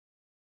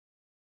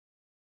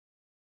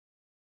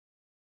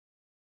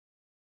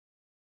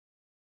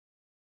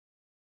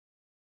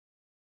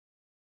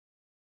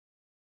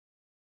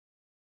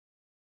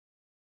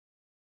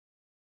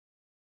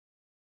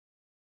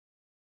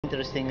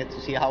interesting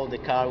to see how the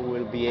car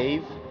will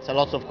behave. It's a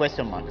lot of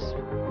question marks.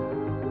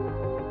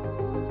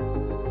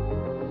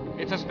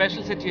 It's a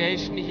special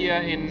situation here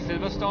in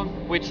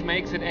Silverstone, which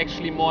makes it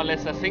actually more or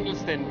less a single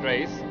stint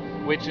race,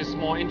 which is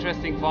more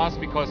interesting for us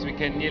because we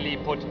can nearly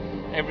put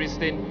every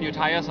stint new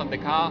tires on the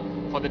car.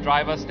 For the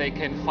drivers, they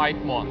can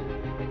fight more.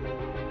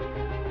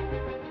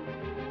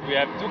 We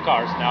have 2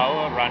 cars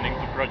now running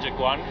for Project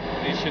One.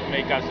 This should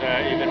make us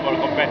even more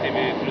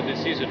competitive through the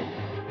season.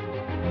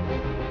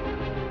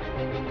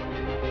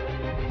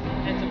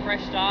 It's a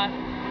fresh start.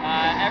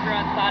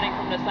 Everyone's starting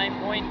from the same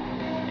point.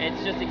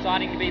 It's just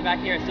exciting to be back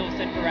here at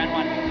Silverstone for round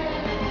 1.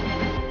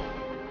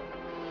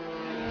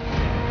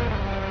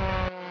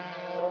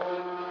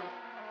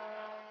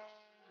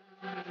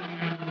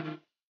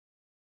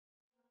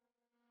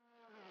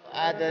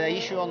 I had an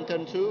issue on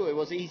turn 2, it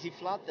was easy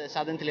flat,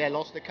 suddenly I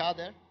lost the car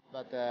there,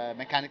 but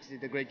mechanics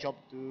did a great job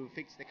to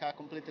fix the car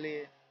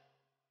completely.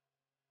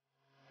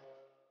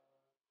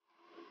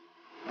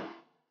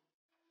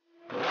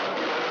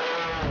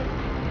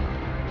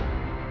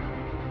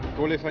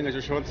 Qualifying is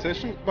a short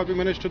session, but we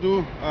managed to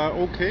do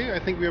okay. I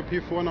think we are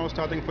P4 now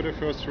starting for the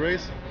first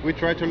race. We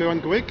try to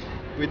learn quick.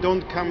 We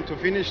don't come to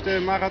finish the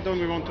marathon,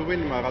 we want to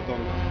win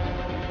marathon.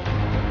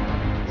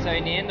 So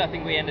in the end, I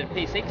think we ended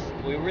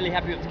P6. We were really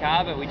happy with the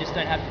car, but we just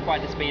don't have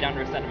quite the speed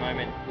under us at the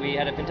moment. We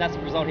had a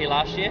fantastic result here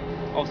last year.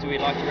 Obviously,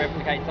 we'd like to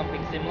replicate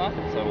something similar,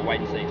 so we'll wait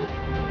and see.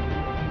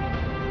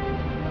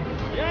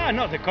 Yeah,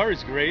 no, the car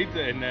is great,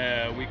 and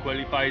we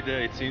qualified,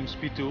 it seems,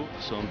 P2,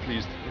 so I'm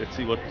pleased. Let's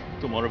see what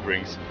tomorrow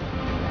brings.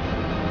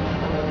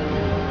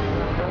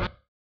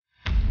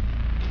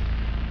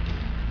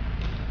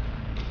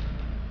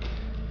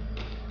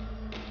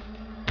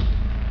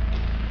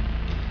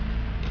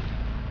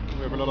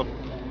 We have a lot of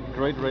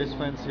great race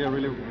fans here,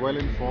 really well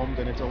informed,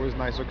 and it's always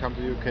nice to come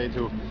to UK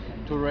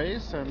to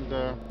race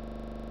and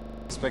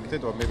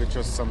expected, or maybe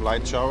just some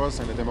light showers,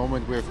 and at the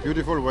moment we have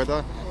beautiful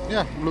weather.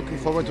 Yeah, I'm looking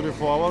forward to the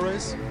 4-hour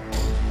race.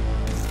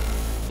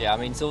 Yeah, I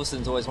mean,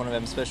 Silverstone's always one of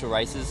them special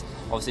races.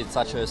 Obviously it's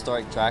such a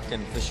historic track,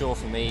 and for sure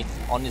for me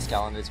on this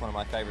calendar it's one of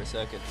my favourite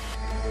circuits.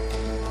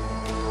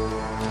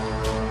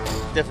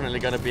 Definitely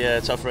going to be a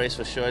tough race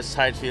for sure. It's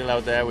tight field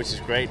out there, which is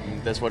great,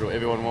 and that's what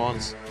everyone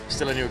wants.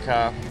 Still a new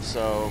car,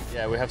 so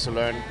yeah, we have to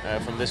learn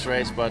from this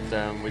race, but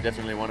we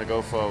definitely want to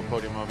go for a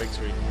podium or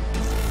victory.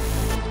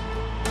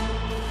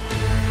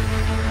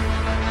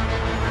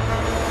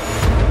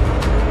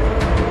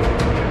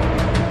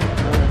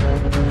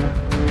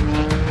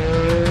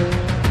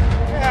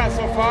 Yeah,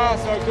 so far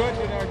so good.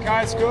 You know,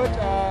 car is good,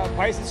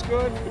 pace is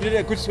good. We did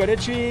a good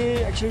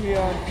strategy. Actually, we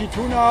are on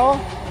P2 now,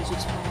 which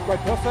is quite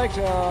perfect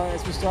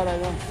as we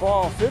started on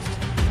 4th or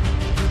 5th.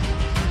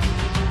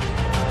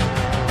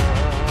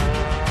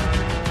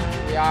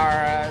 We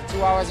are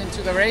 2 hours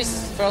into the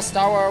race. First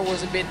hour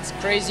was a bit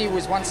crazy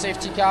with one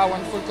safety car,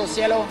 one full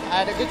Cosiello.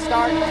 I had a good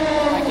start.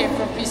 I came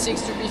from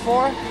P6 to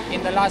P4.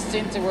 In the last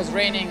stint it was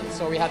raining,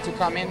 so we had to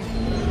come in. I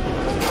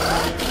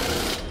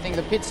think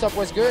the pit stop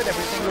was good,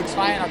 everything looks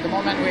fine. At the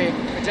moment we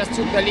just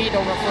took the lead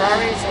over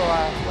Ferrari, so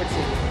we'll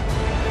see.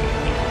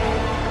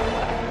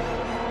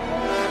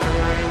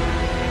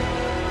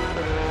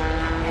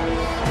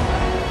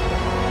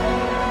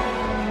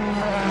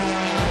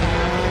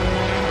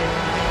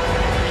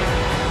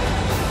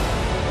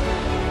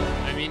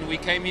 We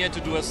came here to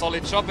do a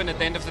solid job, and at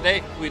the end of the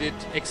day we did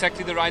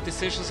exactly the right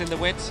decisions in the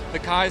wet. The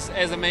car is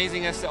as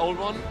amazing as the old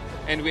one,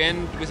 and we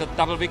end with a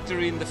double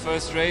victory in the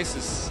first race.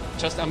 It's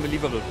just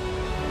unbelievable.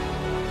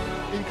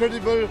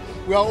 Incredible.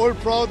 We are all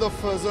proud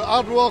of the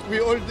hard work we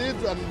all did,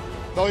 and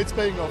now it's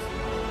paying off.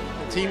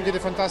 The team did a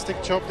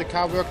fantastic job, the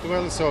car worked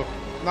well, so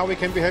now we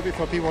can be happy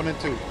for P1 and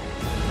 2.